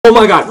Oh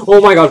my god,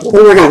 oh my god,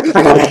 oh my god,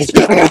 I got it.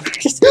 Look at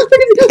it.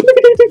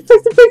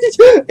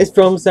 It's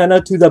from Santa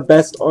to the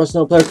best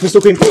Arsenal player,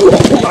 Christocream. Oh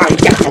my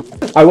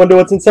god. I wonder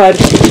what's inside.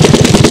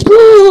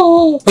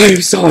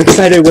 I'm so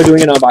excited. We're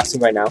doing an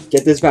unboxing right now.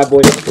 Get this bad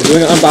boy. We're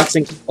doing an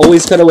unboxing.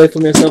 Always cut away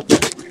from yourself.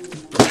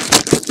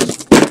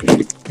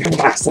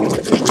 Unboxing.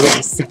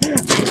 Yes.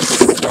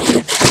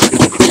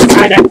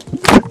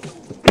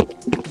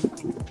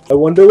 I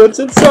wonder what's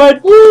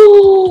inside.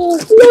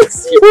 Let's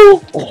see.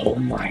 Oh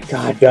my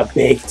god, the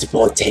baked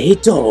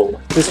potato.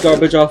 This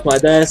garbage off my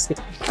desk.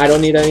 I don't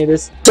need any of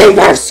this.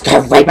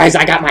 Gamers,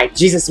 I got my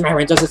Jesus,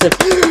 Mary, and Joseph.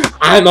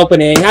 I'm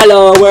opening.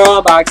 Hello, we're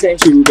unboxing.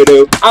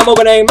 Shooby-doo. I'm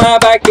opening my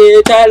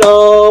package.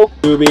 Hello.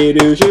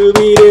 Shooby-doo,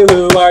 shooby-doo.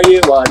 Who are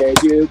you? What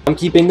did you? I'm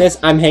keeping this.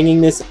 I'm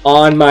hanging this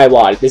on my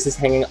wall. This is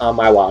hanging on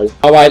my wall.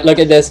 Alright, look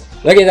at this.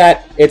 Look at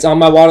that. It's on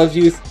my wall of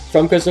youth.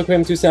 From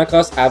Christocream to Santa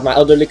Claus, I have my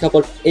elderly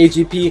couple,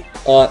 AGP,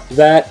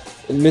 that,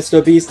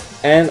 Mr. Beast,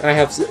 and I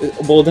have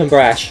Bold and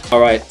Brash.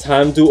 Alright,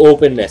 time to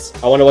open this.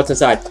 I wonder what's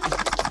inside.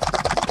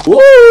 Woo!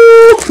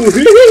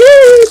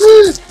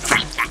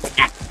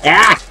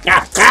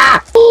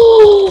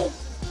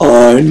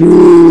 A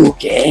new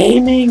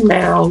gaming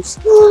mouse.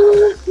 No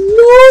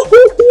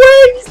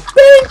way!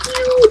 Thank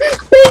you!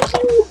 Thank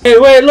you! Hey,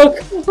 wait, look!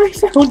 I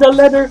found a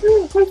letter! I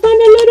found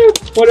a letter!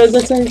 What does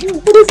it say?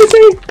 What does it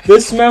say?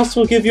 This mouse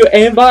will give you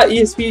aimbot,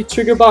 ESP,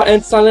 triggerbot,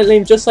 and silent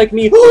lane just like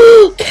me.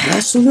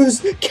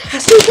 Castles!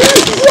 Castles!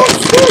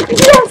 Yes!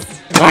 Yes!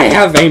 I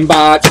have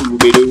aimbot!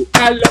 Shooby-doo.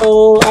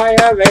 Hello! I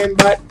have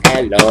aimbot!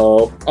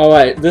 Hello!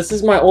 Alright, this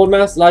is my old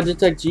mouse,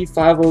 Logitech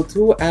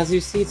G502. As you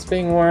see, it's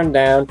being worn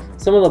down.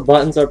 Some of the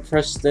buttons are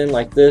pressed in,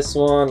 like this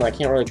one. I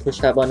can't really push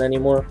that button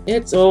anymore.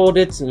 It's old,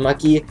 it's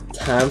mucky.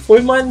 Time for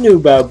my new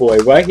bad boy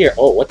right here.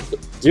 Oh, what the?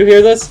 Do you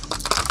hear this?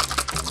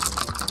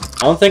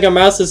 I don't think a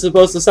mouse is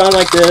supposed to sound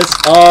like this.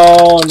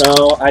 Oh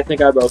no, I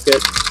think I broke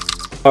it.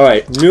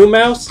 Alright, new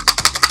mouse.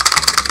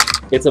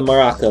 It's a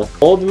maraca.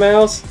 Old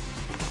mouse.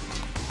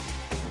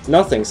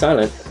 Nothing,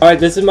 silent. Alright,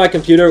 this is my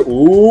computer.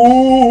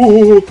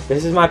 Ooh!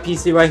 This is my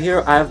PC right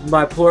here. I have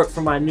my port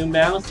for my new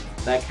mouse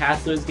that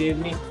Castles gave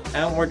me.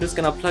 And we're just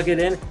gonna plug it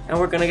in and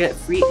we're gonna get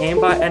free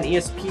aimbot and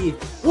ESP.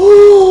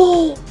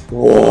 Whoa!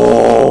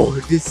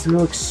 This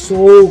looks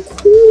so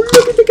cool!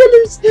 Look at the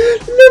colors!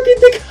 Look at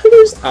the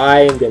colors!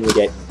 I am gonna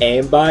get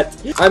aimbot.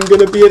 I'm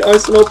gonna be an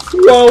Arsenal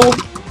Pro!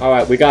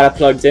 Alright, we got it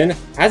plugged in.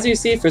 As you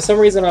see, for some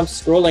reason I'm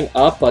scrolling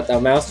up, but the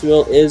mouse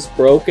wheel is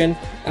broken.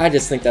 I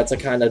just think that's a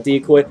kind of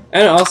decoy.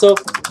 And also,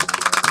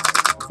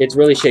 it's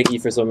really shaky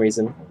for some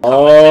reason.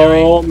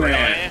 Oh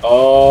man.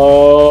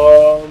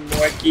 Oh,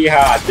 Moiki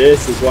hot.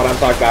 This is what I'm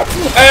talking about.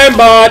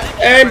 Aimbot!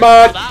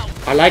 Aimbot!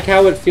 I like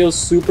how it feels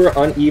super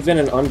uneven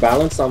and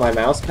unbalanced on my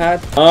mouse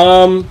pad.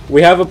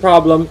 We have a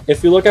problem.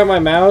 If you look at my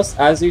mouse,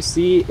 as you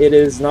see, it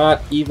is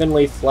not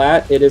evenly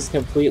flat. It is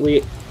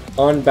completely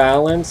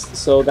unbalanced,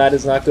 so that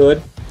is not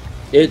good.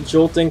 It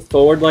jolting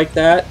forward like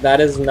that,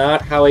 that is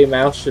not how a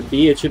mouse should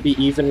be. It should be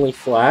evenly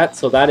flat,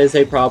 so that is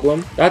a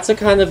problem. That's a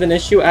kind of an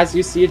issue. As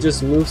you see, it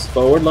just moves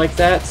forward like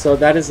that, so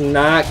that is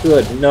not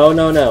good. No,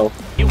 no, no.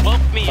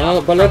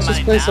 But let's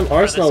just play some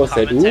Arsenal with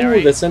it.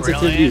 Ooh, the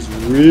sensitivity is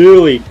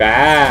really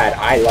bad.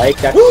 I like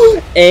that.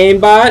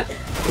 Aimbot!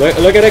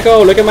 Look at it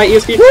go. Look at my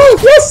ESP.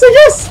 Yes,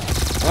 yes!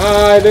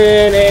 I've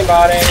been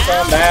aimbotting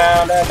from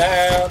down to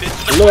down.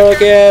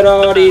 Look at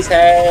all these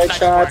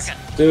headshots.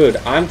 Dude,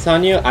 I'm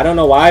telling you, I don't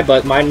know why,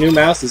 but my new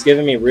mouse is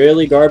giving me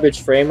really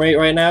garbage frame rate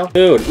right now.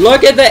 Dude,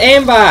 look at the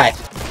aimbot!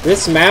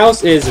 This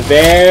mouse is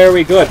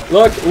very good.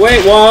 Look,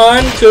 wait,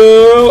 1,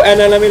 2, and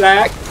then let me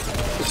lag.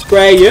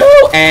 Spray you,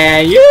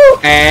 and you,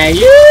 and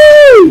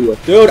you!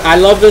 Dude, I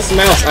love this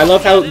mouse. I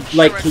love how,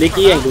 like,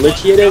 clicky and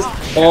glitchy it is.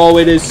 Oh,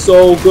 it is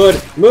so good.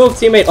 Move,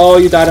 teammate. Oh,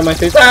 you died in my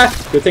face. Ah,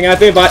 good thing I have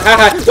aimbot.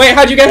 Haha. Wait,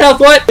 how'd you get health?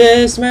 What?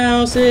 This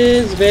mouse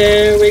is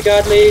very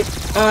godly.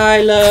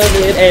 I love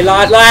it a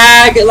lot.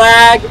 Lag,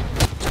 lag.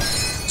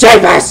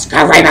 Jesus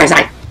Christ,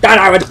 I thought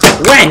I would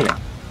win.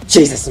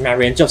 Jesus,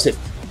 Mary, and Joseph.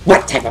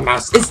 What type of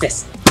mouse is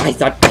this? I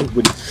thought I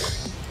would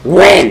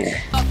win.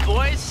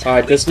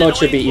 Alright, this mode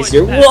should be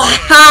easier.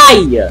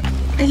 Why?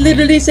 I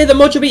literally say the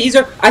mode should be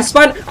easier. I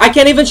spun. I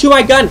can't even shoot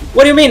my gun.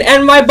 What do you mean?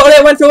 And my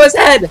bullet went through his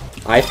head.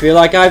 I feel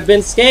like I've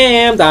been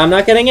scammed. I'm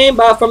not getting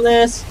aimbot from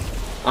this.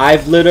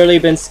 I've literally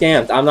been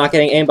scammed. I'm not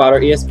getting aimbot or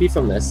ESP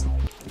from this.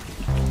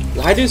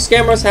 Why do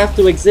scammers have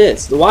to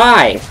exist?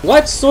 Why?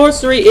 What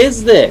sorcery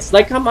is this?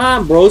 Like, come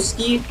on,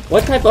 broski.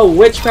 What type of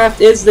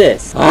witchcraft is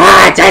this?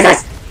 Ah,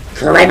 Jesus!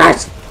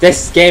 Creamers!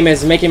 This game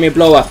is making me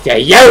blow up the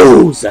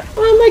fuse! I'm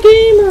a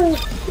gamer!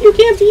 You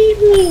can't beat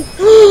me!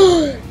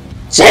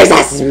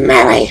 Jesus,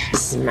 Mary!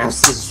 This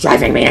mouse is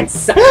driving me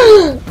insane!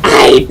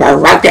 I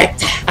broke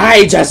it!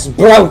 I just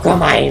broke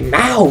my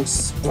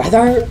mouse,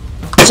 brother!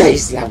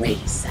 Jeez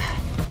Louise!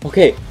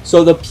 Okay,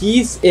 so the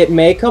piece, it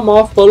may come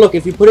off, but look,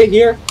 if you put it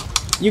here,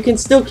 you can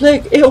still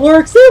click. It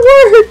works!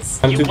 It works!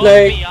 Time to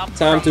play.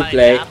 Time to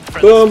play.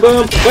 Boom,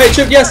 boom. Wait,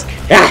 shoot, yes!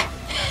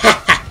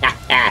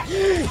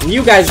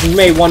 You guys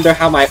may wonder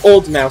how my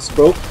old mouse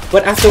broke.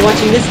 but after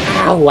watching this,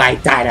 ow, I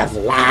died of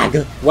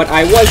lag. What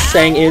I was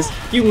saying is,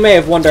 you may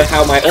have wondered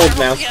how my old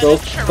mouse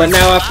broke, but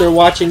now after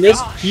watching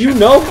this, you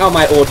know how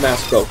my old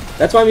mouse broke.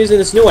 That's why I'm using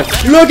this new one.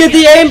 Look at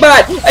the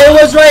aimbot! It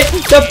was right!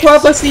 The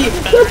prophecy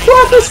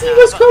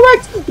was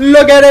correct!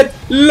 Look at it!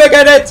 Look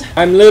at it!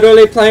 I'm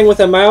literally playing with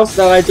a mouse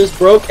that I just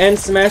broke and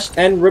smashed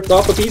and ripped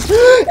off a piece,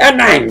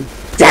 and I'm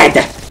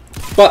dead!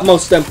 But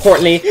most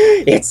importantly,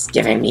 it's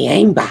giving me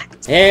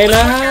aimbot. And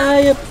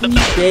I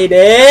appreciate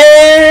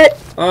it!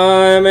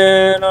 I'm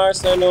an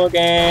Arsenal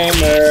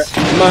gamer.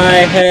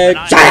 My head...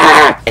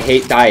 I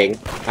hate dying.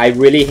 I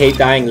really hate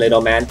dying, little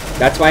man.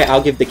 That's why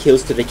I'll give the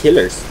kills to the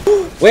killers.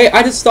 Wait,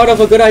 I just thought of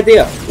a good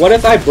idea. What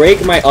if I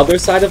break my other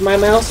side of my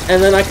mouse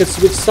and then I could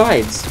switch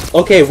sides?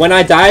 Okay, when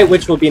I die,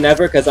 which will be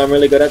never because I'm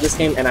really good at this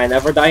game and I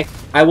never die,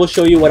 I will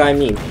show you what I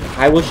mean.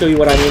 I will show you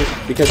what I mean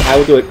because I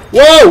will do it.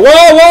 Whoa,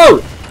 whoa,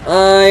 whoa!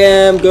 I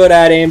am good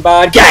at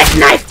aimbot. Get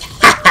knifed!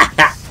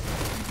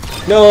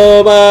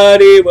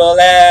 Nobody will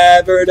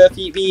ever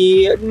defeat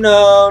me.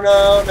 No,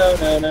 no, no,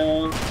 no,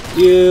 no.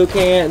 You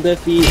can't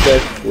defeat the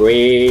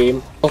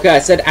cream. Okay, I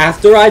said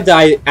after I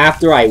die,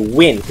 after I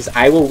win, because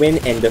I will win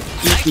and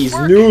defeat these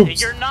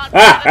noobs.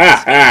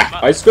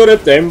 I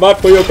scripted aimbot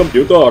for your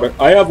computer.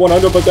 I have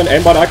 100%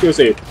 aimbot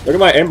accuracy. Look at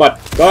my aimbot.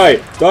 Die,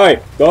 die,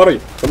 die.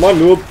 Come on,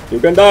 noob. You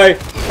can die.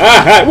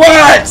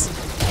 What?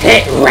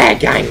 Hit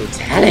lag, I'm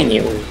telling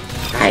you.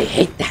 I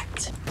hate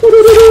that.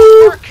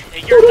 What?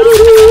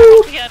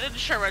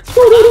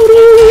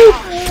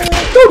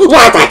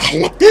 I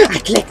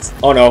clicked.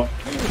 Oh no.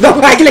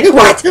 No, I clicked.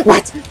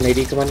 What?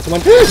 Lady, come on, come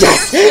on.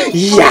 Yes.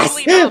 Yes,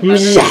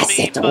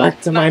 it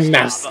worked. My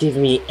mouse gave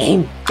me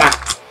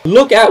aimbot.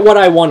 Look at what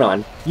I won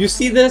on. You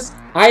see this?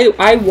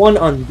 I won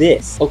on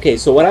this. Okay,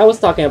 so what I was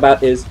talking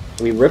about is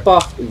we rip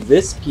off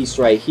this piece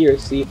right here.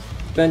 See?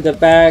 Bend it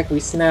back. We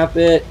snap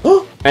it.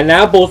 And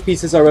now both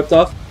pieces are ripped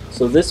off.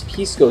 So this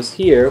piece goes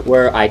here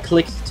where I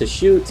clicked to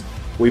shoot.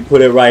 We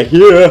put it right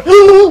here.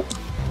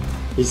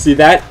 You see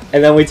that?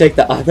 And then we take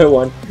the other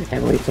one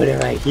and we put it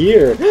right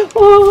here.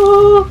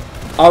 Oh.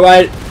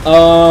 Alright,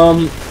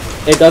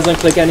 it doesn't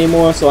click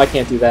anymore, so I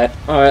can't do that.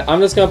 Alright,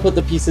 I'm just gonna put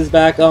the pieces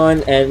back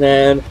on and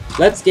then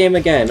let's game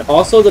again.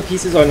 Also, the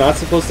pieces are not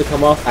supposed to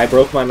come off. I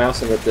broke my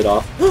mouse and ripped it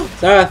off.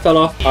 Sorry, I fell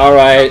off.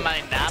 Alright,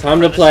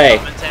 time to play.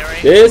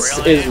 This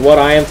is what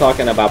I am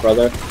talking about,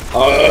 brother.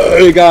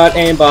 I got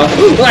aimbot.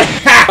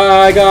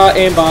 I got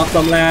aimbot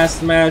from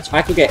last match.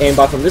 I could get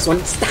aimbot from this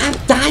one. Stop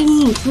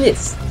dying,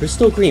 Chris.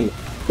 Christocream,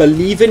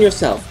 believe in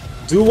yourself.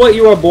 Do what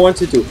you are born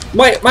to do.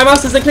 My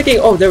mouse isn't clicking.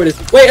 Oh, there it is.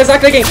 Wait, it's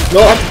not clicking.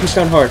 No, I have to push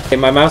down hard. Okay,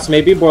 my mouse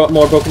may be more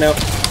broken out.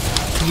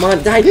 Come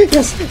on, die.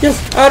 Yes.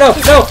 Oh,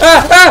 no.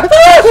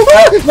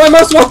 My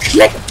mouse won't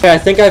click. Okay, I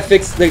think I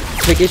fixed the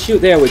click issue.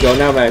 There we go.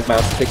 Now my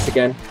mouse clicks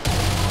again.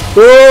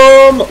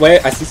 Boom.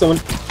 Wait, I see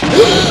someone.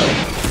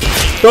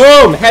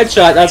 Boom!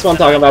 Headshot, that's what I'm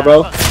talking about,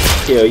 bro.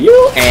 Kill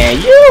you,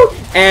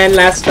 and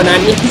last but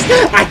not least,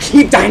 I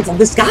keep dying from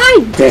this guy!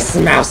 This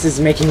mouse is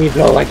making me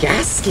blow a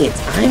gasket.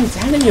 I'm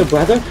telling you,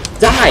 brother.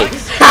 Die!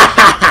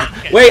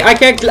 Wait, I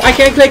can't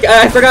click.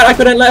 I forgot I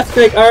couldn't left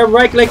click or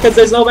right click because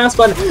there's no mouse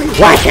button.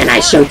 Why can't I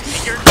shoot?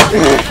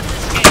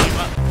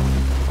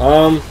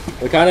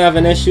 We kind of have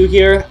an issue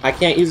here. I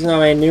can't use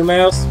my new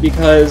mouse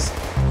because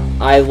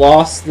I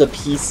lost the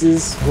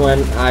pieces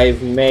when I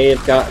may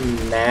have gotten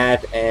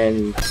mad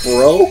and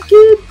broke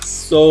it,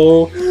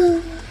 so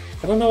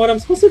I don't know what I'm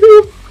supposed to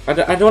do.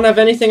 I don't have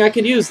anything I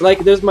could use.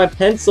 Like, there's my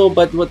pencil,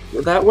 but would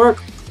that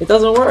work? It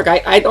doesn't work.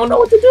 I don't know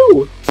what to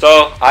do.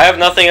 So, I have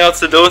nothing else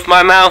to do with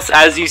my mouse.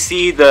 As you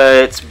see,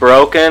 it's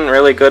broken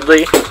really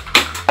goodly.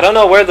 I don't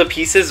know where the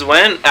pieces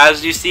went.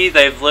 As you see,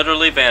 they've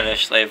literally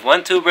vanished. They've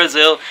went to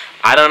Brazil.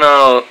 I don't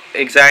know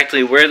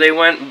exactly where they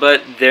went,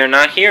 but they're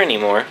not here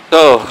anymore.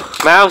 So,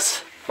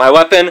 mouse, my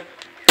weapon.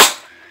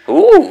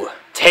 Ooh,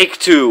 take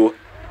two.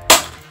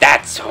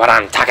 That's what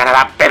I'm talking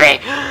about,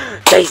 baby.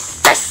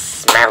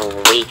 Jesus,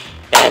 Mary,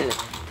 and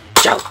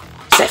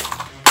Joseph.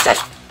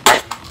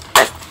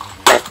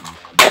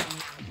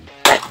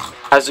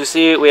 As you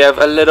see, we have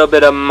a little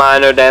bit of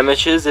minor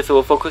damages. If it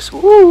will focus,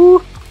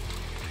 woo.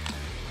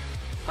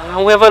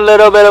 We have a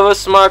little bit of a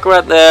smoke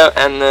right there,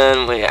 and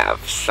then we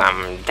have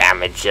some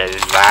damages.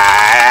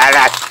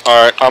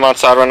 Alright, I'm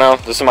outside right now.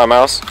 This is my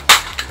mouse.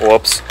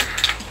 Whoops.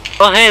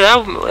 Well, hey,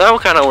 that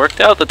kind of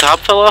worked out. The top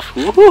fell off.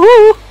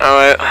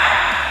 Alright,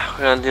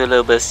 we're gonna do a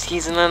little bit of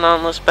seasoning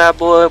on this bad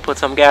boy. Put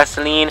some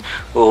gasoline.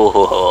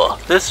 Ooh.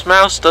 If this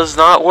mouse does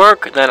not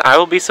work, then I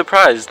will be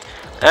surprised.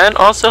 And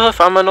also,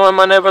 if I'm annoying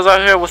my neighbors out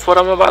here with what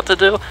I'm about to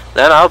do,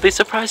 then I'll be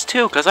surprised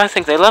too, because I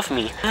think they love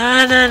me.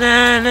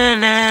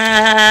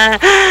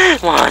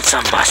 Want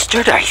some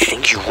mustard? I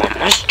think you want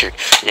mustard.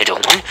 Little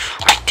one,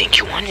 I think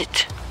you want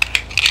it.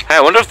 Hey,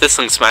 I wonder if this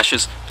thing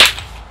smashes.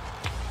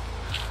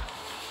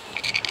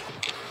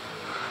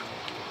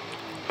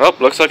 Oh,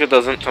 looks like it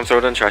doesn't. I'm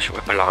throwing it in trash where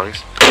it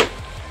belongs.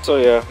 So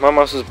yeah, my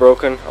mouse is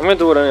broken. I'm gonna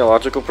do what any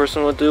logical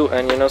person would do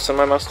and, you know, send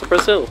my mouse to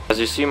Brazil. As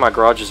you see, my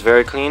garage is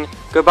very clean.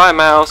 Goodbye,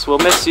 mouse. We'll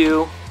miss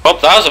you. Well,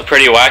 that was a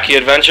pretty wacky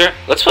adventure.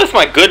 Let's play with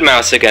my good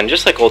mouse again,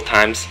 just like old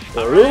times.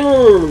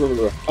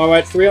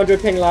 Alright,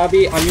 300 ping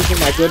lobby. I'm using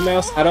my good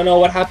mouse. I don't know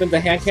what happened to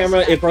the hand camera.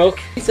 It broke.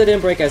 At least it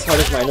didn't break as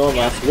hard as my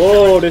normal mouse.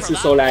 Whoa, this is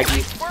so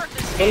laggy.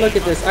 But look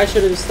at this. I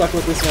should have just stuck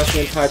with this mouse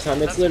the entire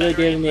time. It's literally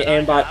giving me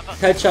aimbot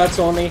headshots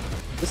only.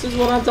 This is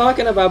what I'm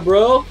talking about,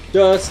 bro.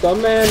 Just a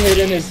man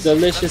hitting his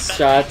delicious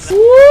shots. Woo!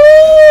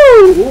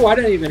 Ooh, I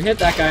didn't even hit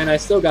that guy and I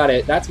still got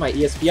it. That's my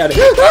ESP at it.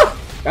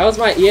 That was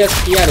my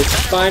ESP at its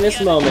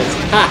finest moments.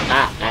 Ha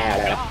ha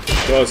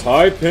ha. Does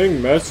high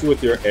ping mess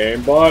with your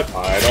aimbot?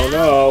 I don't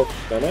know.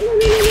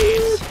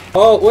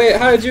 Oh, wait,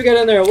 how did you get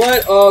in there?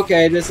 What?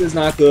 Okay, this is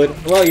not good.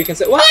 Well, you can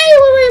say, wait.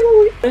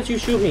 Why didn't you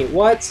shoot me?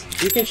 What?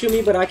 You can shoot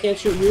me, but I can't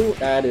shoot you?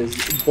 That is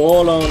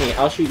baloney.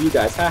 I'll shoot you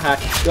guys. Haha.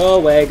 Go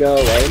away, go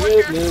away.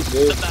 Move.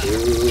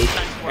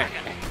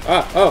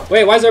 Oh,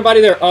 wait, why is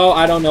everybody there? Oh,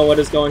 I don't know what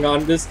is going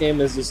on. This game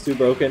is just too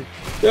broken.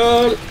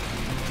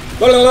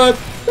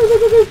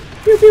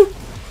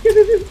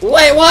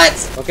 Wait, what?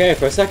 Okay,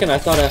 for a second I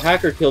thought a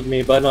hacker killed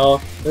me, but no,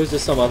 it was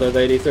just some other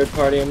lady third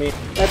partying me.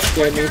 That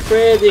scared me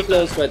pretty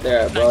close right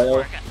there,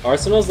 bro.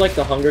 Arsenal's like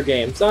the Hunger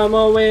Games. I'm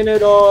gonna win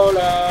it all.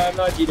 I'm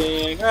not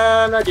cheating.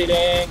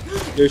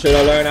 You should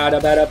have learned how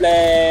to better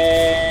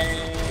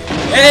play.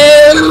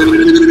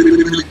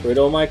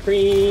 Riddle my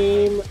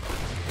cream.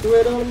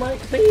 Riddle my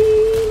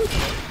cream.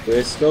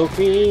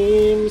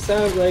 Christocream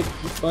sounds like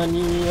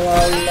funny.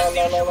 La, la,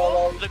 la, la,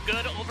 la. The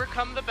good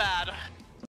overcome the bad.